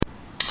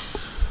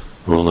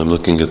Well, I'm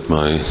looking at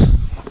my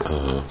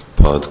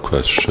pod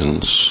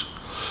questions,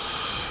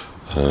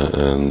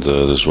 and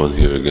there's one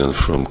here again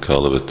from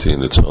Kalavati,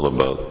 and it's all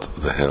about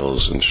the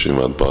hells in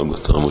Srimad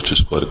Bhagavatam, which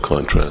is quite a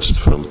contrast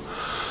from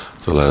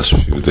the last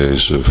few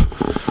days of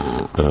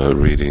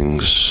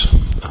readings.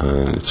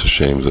 It's a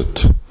shame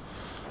that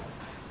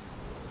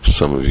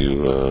some of you,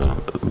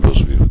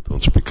 those of you who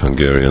don't speak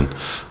Hungarian,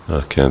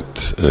 can't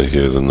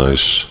hear the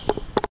nice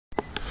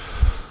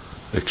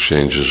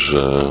exchanges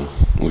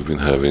we've been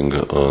having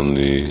on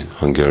the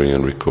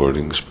Hungarian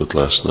recordings, but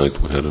last night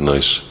we had a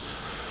nice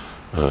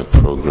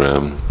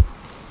program,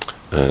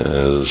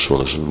 as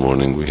well as in the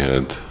morning we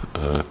had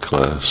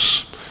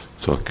class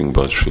talking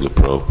about Srila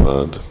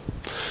Prabhupada,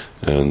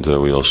 and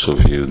we also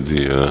viewed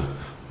the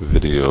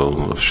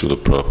video of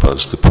Srila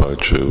Prabhupada's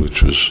departure,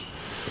 which was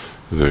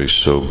very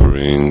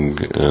sobering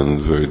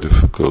and very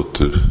difficult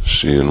to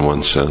see in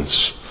one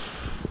sense,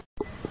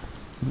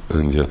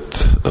 and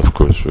yet, of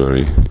course,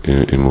 very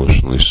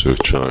emotionally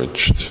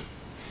surcharged.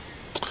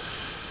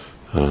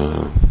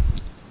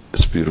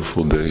 It's a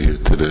beautiful day here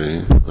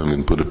today. I'm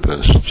in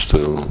Budapest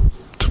still.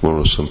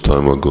 Tomorrow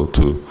sometime I'll go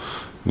to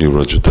New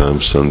Rajadam.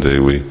 Sunday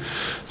we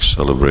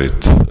celebrate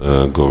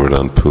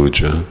Govardhan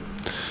Puja.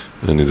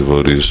 Any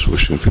devotees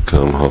wishing to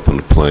come, hop on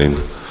the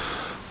plane.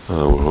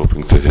 We're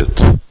hoping to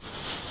hit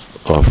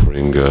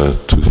offering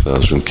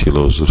 2,000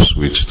 kilos of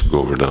sweets to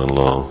Govardhan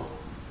Lal.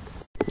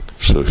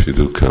 So if you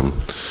do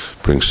come,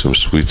 bring some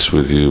sweets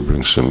with you,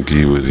 bring some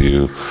ghee with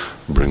you,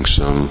 bring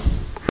some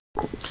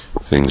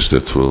things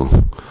that will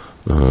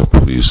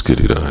please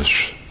Giriraj.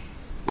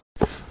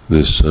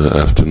 This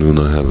afternoon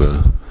I have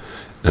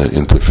an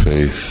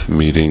interfaith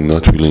meeting,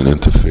 not really an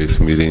interfaith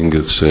meeting,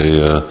 it's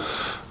a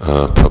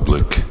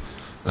public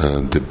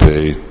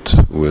debate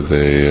with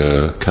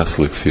a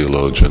Catholic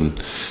theologian,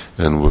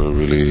 and we're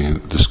really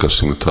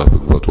discussing the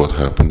topic about what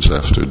happens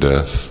after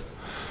death.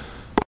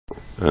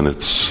 And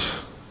it's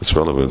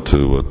relevant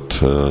to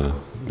what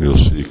you'll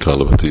see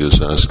Kalavati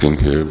is asking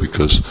here,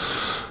 because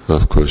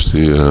of course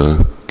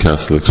the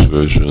Catholic's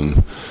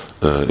version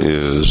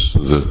is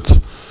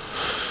that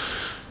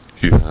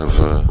you have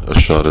a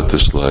shot at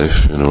this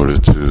life in order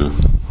to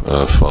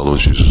follow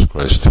Jesus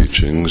Christ's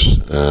teachings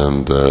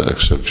and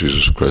accept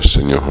Jesus Christ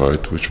in your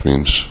heart, which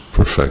means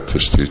perfect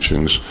His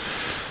teachings.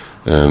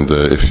 And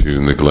if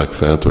you neglect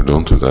that or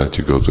don't do that,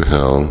 you go to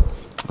hell.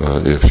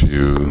 If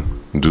you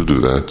do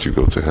that, you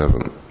go to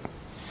heaven.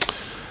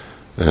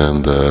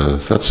 And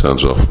that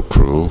sounds awful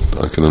cruel.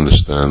 I can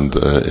understand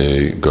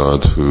a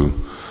God who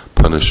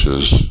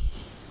punishes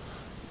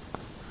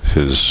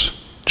His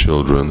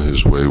children,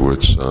 His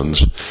wayward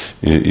sons,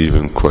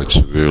 even quite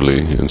severely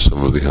in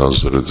some of the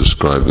hells that are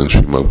described in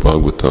Srimad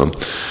Bhagavatam.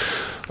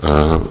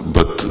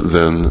 But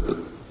then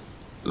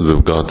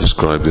the God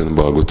described in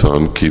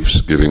Bhagavatam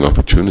keeps giving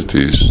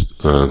opportunities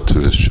to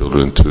His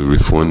children to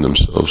reform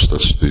themselves.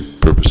 That's the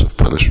purpose of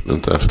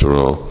punishment, after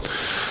all.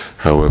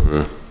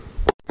 However,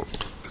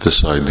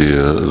 this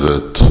idea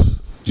that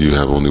you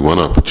have only one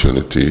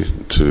opportunity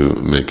to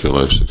make your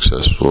life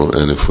successful,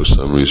 and if for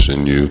some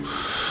reason you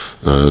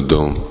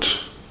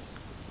don't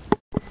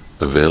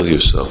avail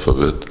yourself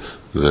of it,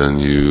 then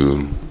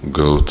you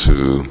go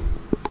to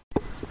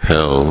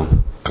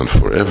hell and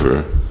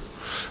forever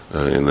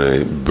in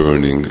a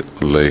burning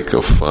lake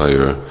of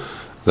fire,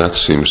 that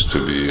seems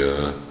to be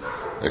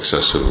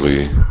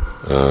excessively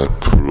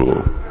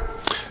cruel,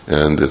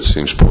 and it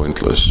seems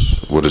pointless.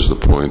 What is the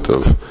point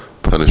of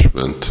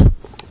punishment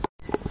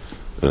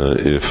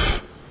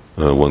if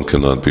one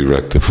cannot be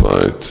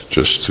rectified?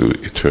 Just to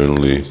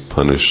eternally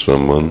punish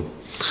someone,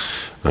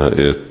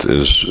 it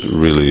is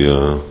really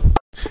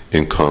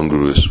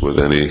incongruous with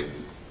any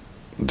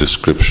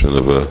description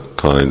of a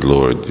kind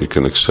Lord. You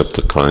can accept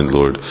a kind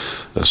Lord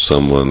as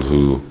someone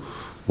who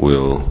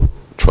will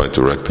try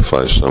to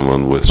rectify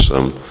someone with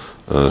some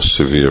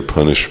severe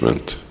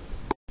punishment,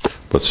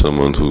 but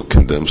someone who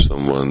condemns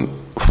someone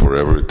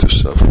forever to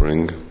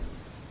suffering.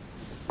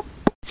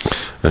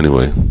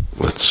 Anyway,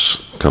 let's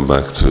come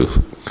back to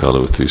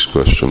Kalavati's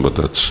question, but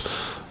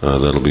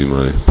that'll be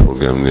my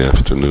program in the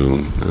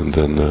afternoon, and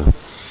then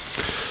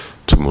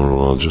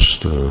tomorrow I'll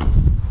just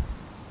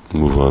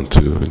move on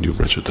to New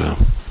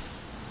Rajadam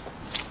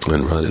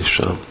and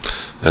Radhesham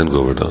and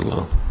Govardhan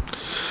Lal.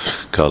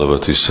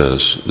 Kalavati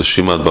says, the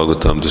Srimad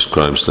Bhagavatam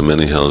describes the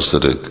many hells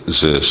that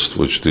exist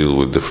which deal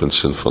with different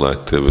sinful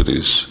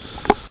activities.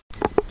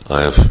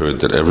 I have heard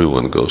that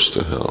everyone goes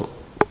to hell.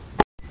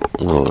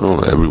 Well, I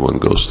don't know, everyone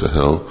goes to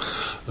hell.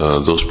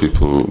 Those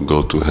people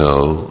go to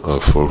hell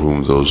for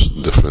whom those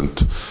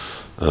different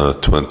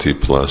 20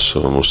 plus,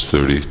 almost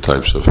 30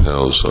 types of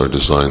hells are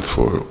designed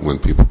for, when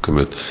people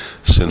commit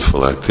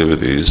sinful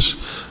activities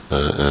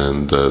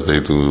and they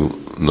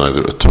do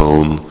neither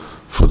atone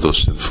for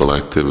those sinful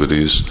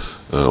activities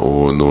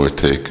or nor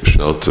take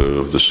shelter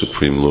of the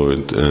Supreme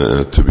Lord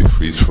to be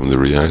freed from the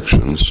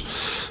reactions.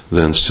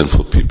 Then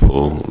sinful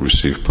people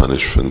receive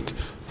punishment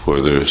for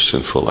their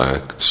sinful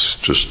acts,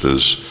 just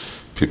as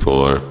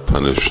people are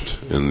punished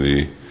in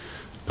the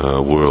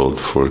world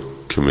for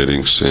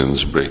committing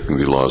sins, breaking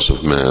the laws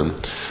of man.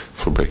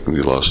 for breaking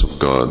the laws of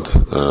God,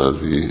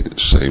 the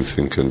same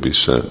thing can be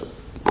said.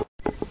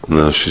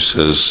 Now she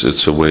says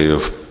it's a way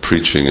of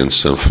preaching in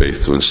some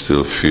faith to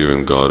instill fear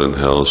in God and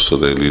hell so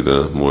they lead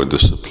a more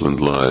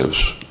disciplined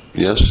lives.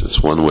 Yes,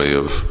 it's one way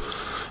of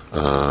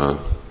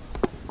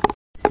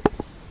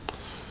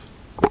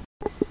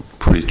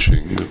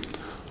preaching,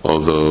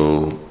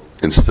 although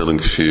instilling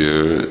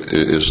fear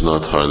is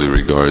not highly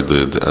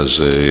regarded as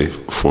a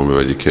form of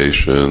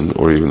education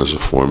or even as a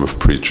form of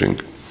preaching.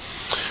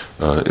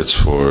 It's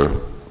for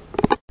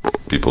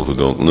people who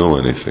don't know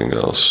anything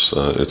else.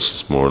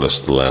 It's more or less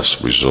the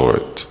last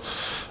resort.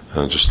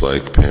 Just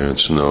like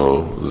parents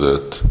know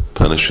that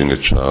punishing a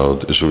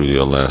child is really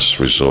a last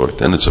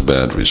resort, and it's a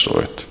bad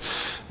resort.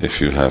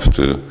 If you have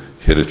to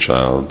hit a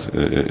child,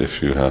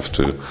 if you have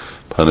to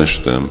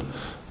punish them,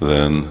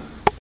 then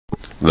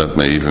that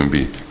may even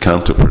be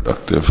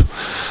counterproductive.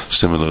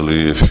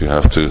 Similarly, if you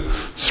have to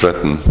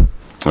threaten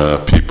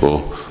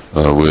people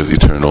with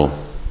eternal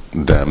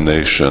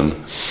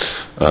damnation,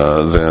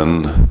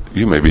 then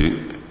you may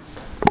be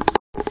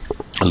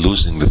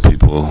losing the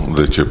people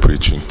that you're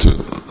preaching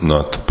to,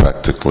 not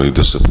practically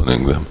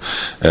disciplining them.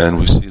 And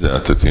we see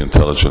that the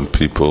intelligent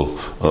people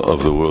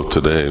of the world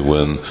today,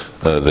 when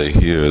they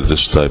hear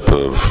this type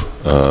of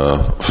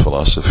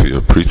philosophy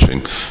of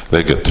preaching,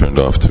 they get turned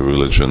off to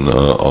religion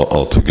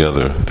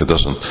altogether. It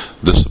doesn't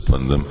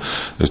discipline them.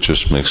 It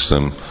just makes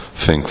them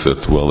think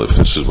that, well, if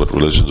this is what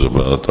religion is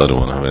about, I don't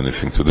want to have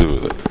anything to do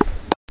with it.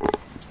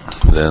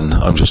 Then,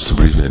 I'm just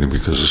abbreviating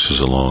because this is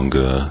a long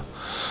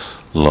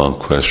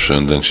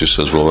question. Then she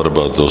says, well, what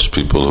about those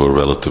people who are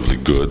relatively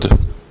good,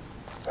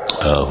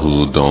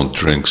 who don't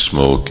drink,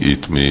 smoke,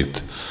 eat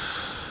meat?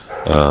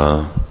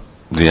 The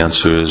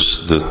answer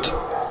is that,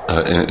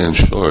 in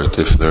short,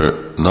 if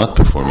they're not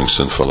performing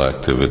sinful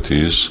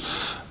activities,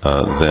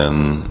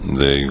 then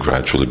they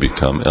gradually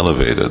become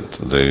elevated.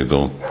 They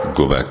don't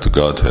go back to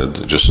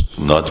Godhead. Just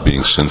not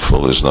being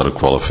sinful is not a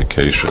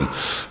qualification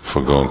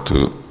for going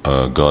to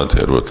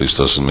Godhead, or at least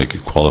doesn't make you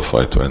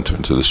qualified to enter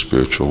into the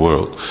spiritual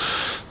world.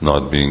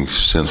 Not being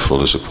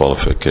sinful is a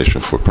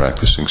qualification for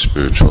practicing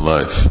spiritual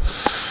life.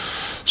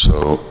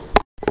 So,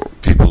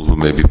 people who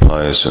may be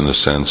pious in the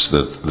sense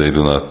that they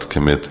do not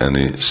commit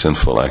any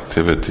sinful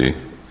activity,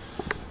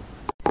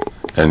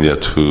 and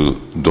yet who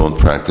don't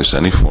practice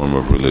any form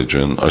of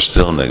religion, are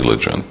still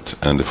negligent.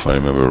 And if I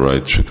remember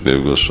right,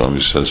 Shukadeva Goswami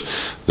says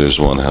there's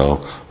one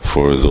hell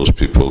for those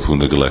people who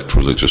neglect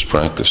religious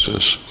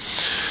practices.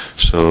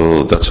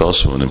 So that's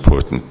also an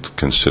important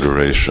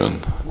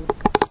consideration.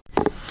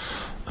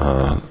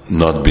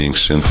 Not being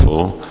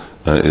sinful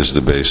is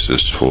the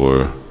basis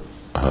for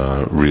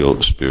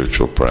real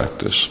spiritual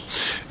practice.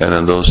 And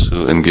then those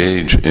who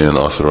engage in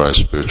authorized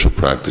spiritual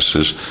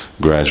practices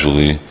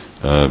gradually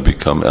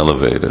become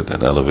elevated.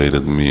 And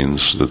elevated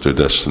means that their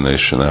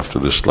destination after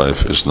this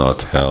life is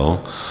not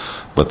hell,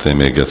 but they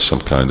may get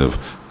some kind of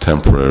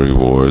temporary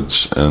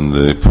rewards, and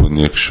they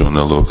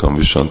punyakshona lokam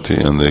vishanti,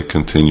 and they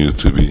continue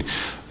to be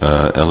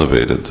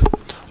elevated.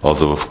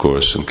 Although, of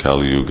course, in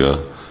Kali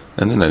Yuga,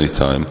 and in any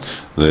time,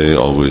 they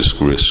always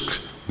risk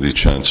the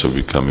chance of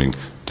becoming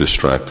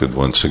distracted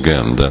once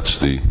again. That's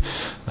the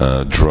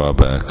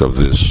drawback of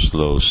this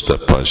slow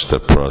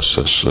step-by-step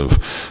process of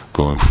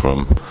going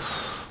from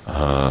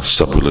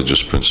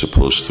sub-religious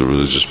principles to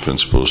religious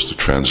principles to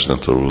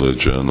transcendental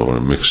religion, or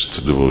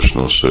mixed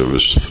devotional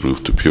service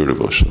through to pure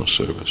devotional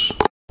service.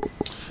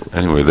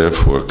 Anyway,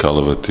 therefore,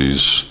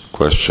 Kalavati's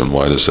question,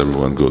 why does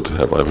everyone go to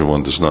hell?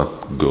 Everyone does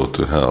not go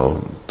to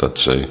hell.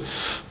 That's a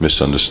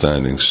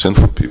misunderstanding.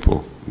 Sinful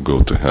people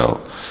go to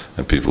hell,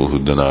 and people who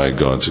deny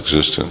God's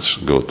existence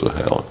go to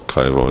hell.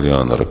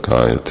 Kaivalya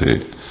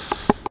narakayate.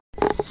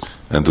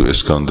 And do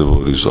ISKCON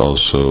devotees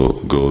also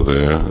go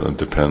there? It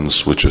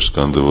depends which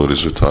ISKCON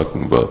devotees we're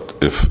talking about.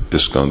 If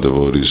ISKCON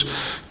devotees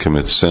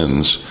commit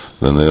sins,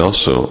 then they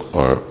also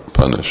are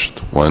punished.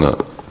 Why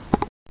not?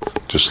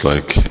 Just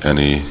like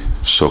any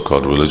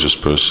so-called religious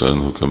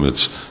person who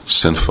commits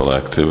sinful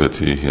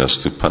activity, he has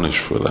to punish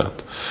for that.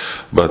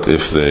 But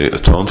if they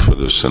atone for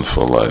their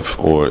sinful life,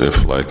 or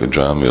if, like a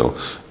Jamil,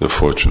 they're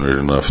fortunate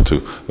enough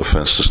to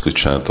offenselessly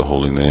chant the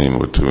holy name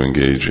or to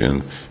engage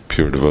in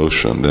pure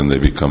devotion, then they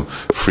become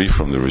free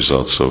from the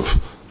results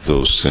of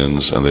those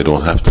sins, and they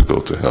don't have to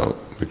go to hell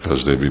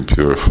because they've been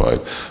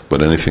purified.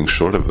 But anything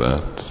short of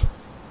that,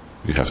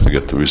 you have to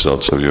get the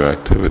results of your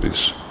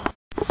activities.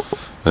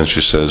 Then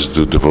she says,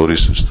 do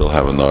devotees who still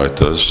have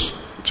anarthas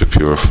to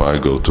purify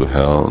go to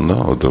hell?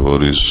 No,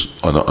 devotees,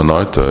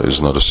 anartha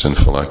is not a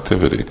sinful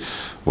activity.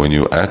 When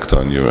you act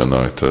on your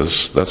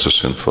anarthas, that's a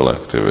sinful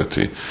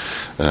activity.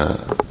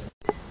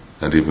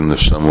 And even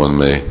if someone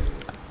may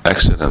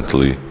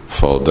accidentally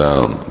fall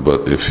down,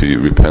 but if he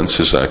repents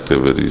his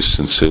activities,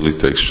 sincerely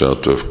takes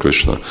shelter of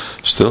Krishna,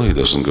 still he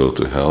doesn't go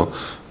to hell,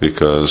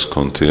 because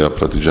kontiya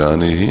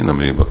pratijani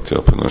hiname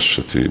bhaktya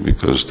panashati,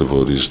 because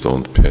devotees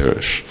don't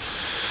perish.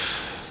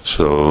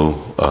 So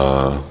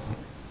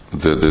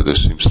there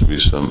seems to be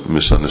some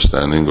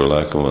misunderstanding or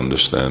lack of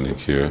understanding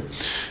here,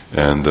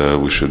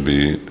 and we should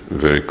be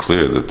very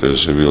clear that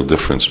there's a real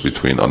difference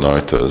between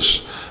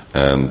anarthas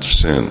and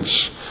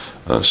sins.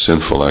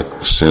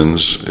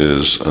 Sins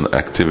is an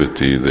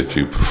activity that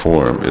you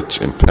perform. It's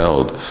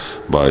impelled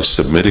by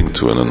submitting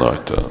to an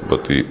anartha,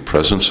 but the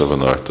presence of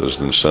anarthas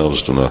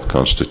themselves do not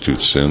constitute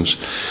sins.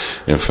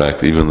 In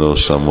fact, even though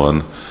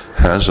someone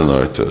has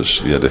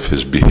anarthas, yet if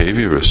his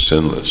behavior is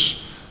sinless,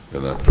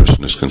 then that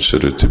person is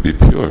considered to be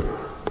pure.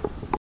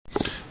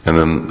 And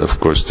then, of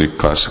course, the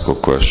classical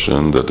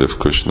question that if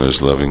Krishna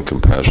is loving,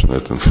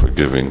 compassionate, and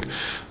forgiving,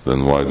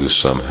 then why do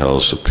some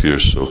hells appear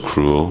so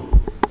cruel?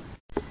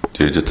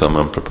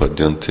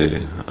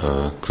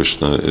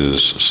 Krishna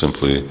is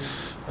simply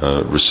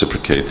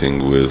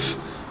reciprocating with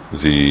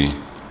the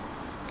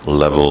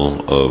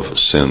level of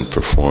sin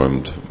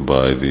performed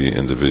by the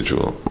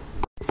individual.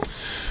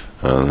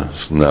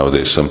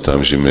 Nowadays,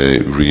 sometimes you may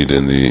read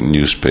in the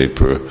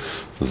newspaper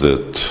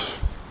that,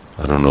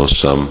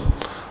 some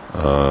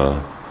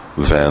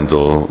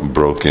vandal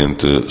broke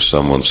into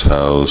someone's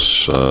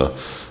house,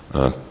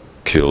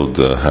 killed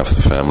half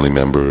the family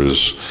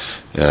members,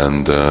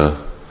 and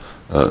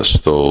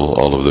stole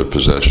all of their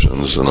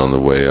possessions, and on the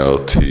way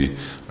out he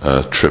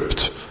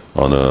tripped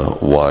on a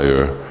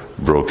wire,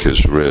 broke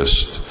his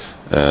wrist,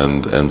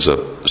 and ends up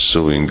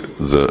suing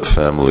the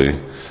family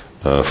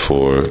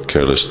for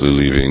carelessly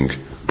leaving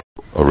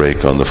a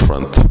rake on the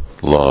front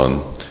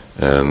lawn,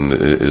 and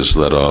is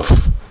let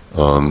off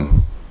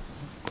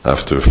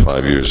after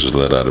 5 years, is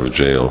let out of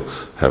jail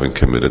having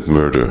committed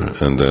murder.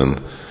 And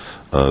then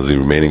the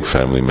remaining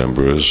family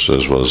members,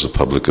 as well as the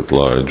public at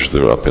large,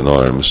 they're up in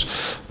arms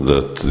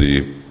that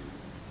the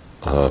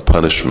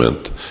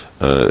punishment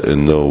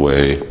in no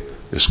way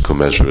is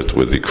commensurate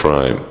with the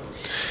crime.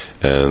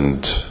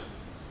 And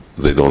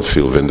they don't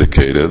feel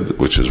vindicated,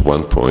 which is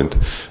one point.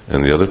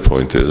 And the other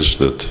point is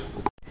that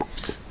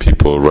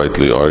people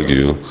rightly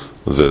argue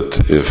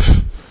that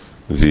if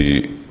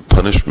the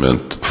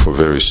punishment for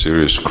very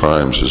serious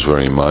crimes is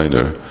very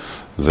minor,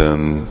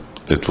 then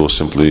it will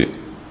simply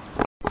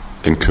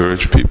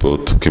encourage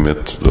people to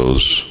commit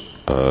those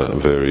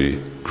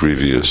very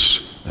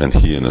grievous and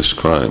heinous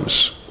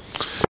crimes.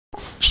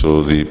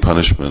 So the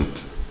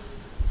punishment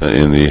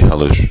in the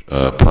hellish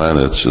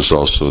planets is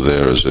also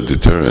there as a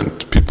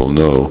deterrent. People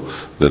know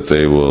that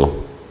they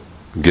will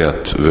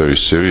get very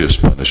serious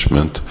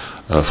punishment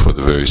for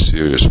the very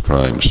serious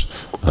crimes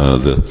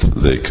that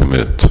they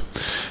commit.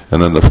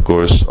 And then, of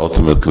course,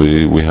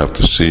 ultimately we have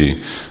to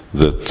see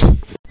that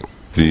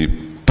the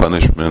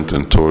punishment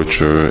and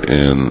torture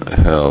in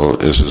hell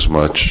is as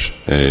much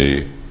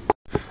a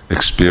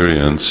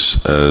experience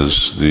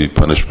as the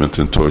punishment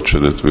and torture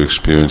that we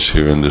experience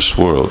here in this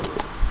world.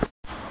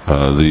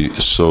 The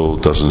soul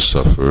doesn't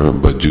suffer,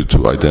 but due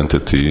to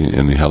identity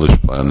in the hellish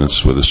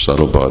planets with a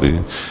subtle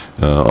body,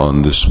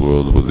 on this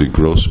world with the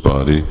gross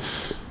body,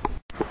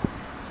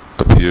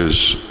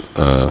 appears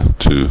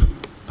to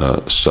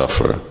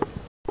suffer.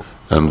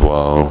 And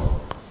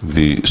while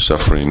the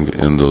suffering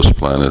in those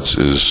planets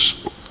is,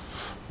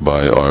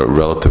 by our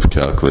relative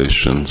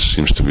calculations,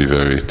 seems to be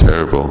very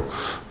terrible,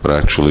 but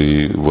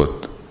actually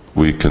what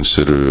we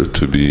consider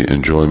to be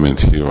enjoyment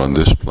here on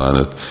this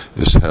planet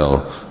is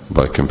hell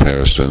by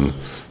comparison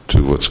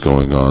to what's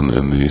going on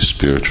in the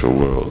spiritual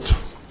world.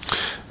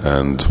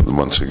 And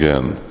once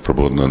again,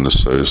 Prabodhananda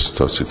says,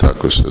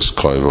 Thakur says,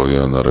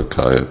 Kaivalya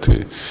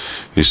Narakayati.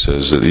 He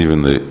says that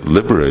even the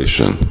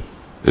liberation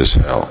is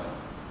hell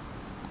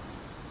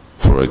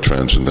for a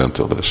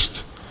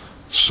transcendentalist.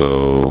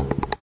 So,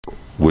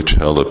 which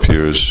hell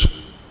appears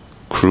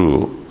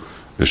cruel?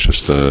 It's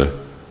just a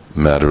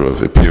matter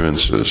of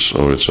appearances,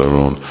 or it's our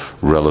own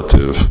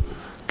relative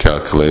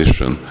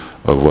calculation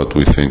of what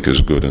we think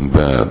is good and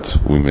bad.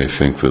 We may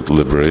think that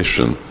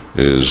liberation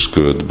is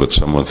good, but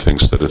someone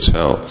thinks that it's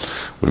hell.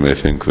 We may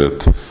think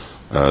that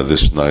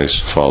this nice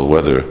fall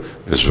weather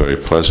is very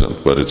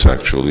pleasant, but it's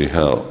actually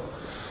hell.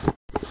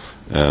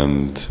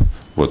 And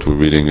what we're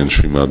reading in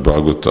Srimad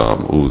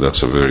Bhagavatam,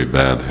 that's a very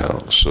bad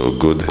hell. So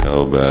good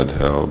hell, bad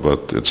hell,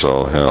 but it's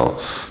all hell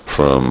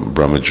from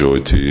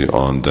Brahmajyoti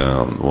on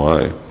down.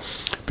 Why?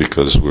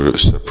 Because we're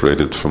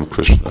separated from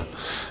Krishna,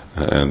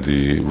 and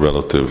the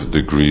relative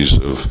degrees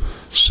of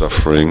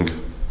suffering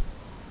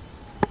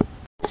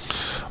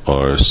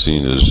are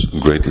seen as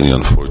greatly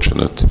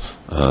unfortunate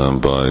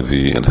by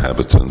the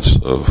inhabitants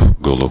of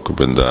Goloka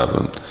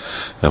Vrindavan.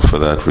 And for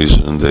that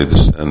reason they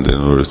descend in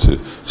order to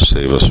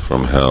save us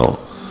from hell.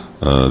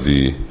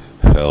 The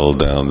hell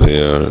down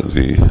there,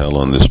 the hell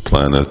on this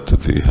planet,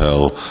 the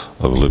hell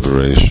of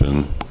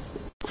liberation.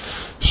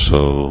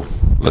 So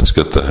let's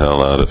get the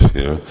hell out of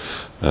here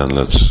and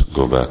let's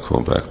go back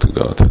home, back to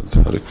Godhead.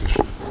 Hare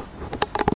Krishna.